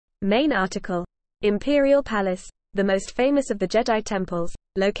Main article. Imperial Palace, the most famous of the Jedi temples,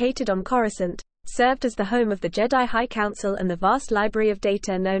 located on Coruscant, served as the home of the Jedi High Council and the vast library of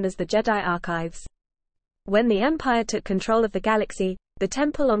data known as the Jedi Archives. When the Empire took control of the galaxy, the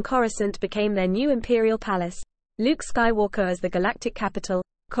temple on Coruscant became their new Imperial Palace. Luke Skywalker as the galactic capital,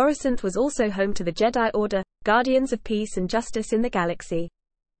 Coruscant was also home to the Jedi Order, guardians of peace and justice in the galaxy.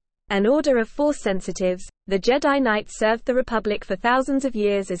 An order of Force sensitives, the Jedi Knights served the Republic for thousands of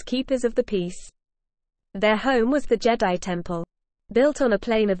years as keepers of the peace. Their home was the Jedi Temple. Built on a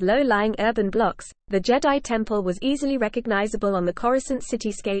plain of low-lying urban blocks, the Jedi Temple was easily recognizable on the Coruscant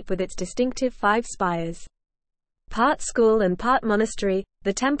cityscape with its distinctive 5 spires. Part school and part monastery,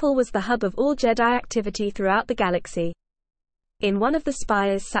 the temple was the hub of all Jedi activity throughout the galaxy. In one of the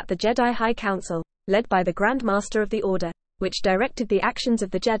spires sat the Jedi High Council, led by the Grand Master of the Order, which directed the actions of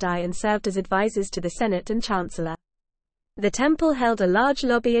the Jedi and served as advisors to the Senate and Chancellor. The temple held a large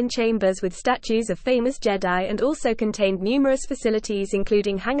lobby and chambers with statues of famous Jedi and also contained numerous facilities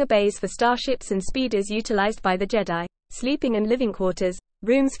including hangar bays for starships and speeders utilized by the Jedi, sleeping and living quarters,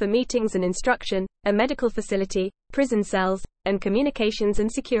 rooms for meetings and instruction, a medical facility, prison cells, and communications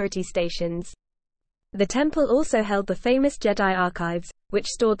and security stations. The temple also held the famous Jedi Archives, which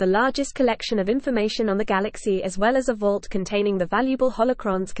stored the largest collection of information on the galaxy as well as a vault containing the valuable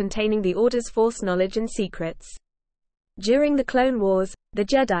holocrons containing the Order's Force knowledge and secrets. During the Clone Wars, the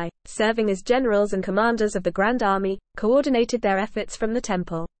Jedi, serving as generals and commanders of the Grand Army, coordinated their efforts from the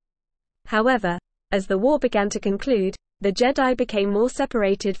temple. However, as the war began to conclude, the Jedi became more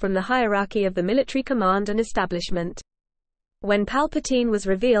separated from the hierarchy of the military command and establishment. When Palpatine was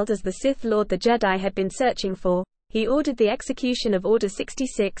revealed as the Sith Lord the Jedi had been searching for, he ordered the execution of Order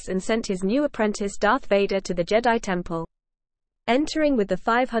 66 and sent his new apprentice Darth Vader to the Jedi Temple. Entering with the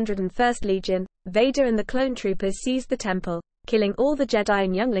 501st Legion, Vader and the clone troopers seized the temple, killing all the Jedi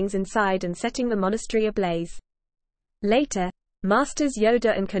and younglings inside and setting the monastery ablaze. Later, Masters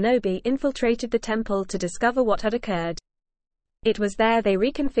Yoda and Kenobi infiltrated the temple to discover what had occurred. It was there they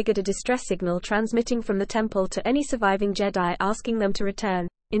reconfigured a distress signal transmitting from the temple to any surviving Jedi asking them to return,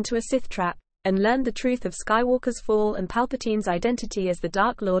 into a Sith trap, and learned the truth of Skywalker's fall and Palpatine's identity as the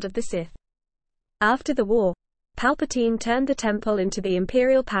Dark Lord of the Sith. After the war, Palpatine turned the temple into the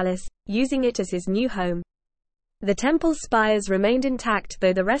Imperial Palace, using it as his new home. The temple's spires remained intact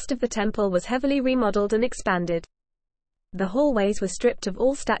though the rest of the temple was heavily remodeled and expanded. The hallways were stripped of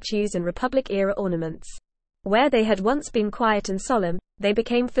all statues and Republic-era ornaments. Where they had once been quiet and solemn, they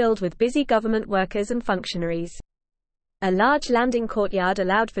became filled with busy government workers and functionaries. A large landing courtyard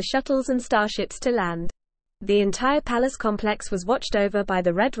allowed for shuttles and starships to land. The entire palace complex was watched over by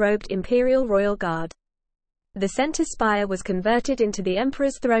the red-robed Imperial Royal Guard. The center spire was converted into the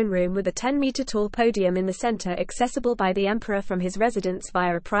Emperor's throne room with a 10-meter-tall podium in the center accessible by the Emperor from his residence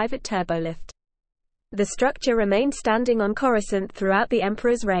via a private turbolift. The structure remained standing on Coruscant throughout the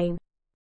Emperor's reign.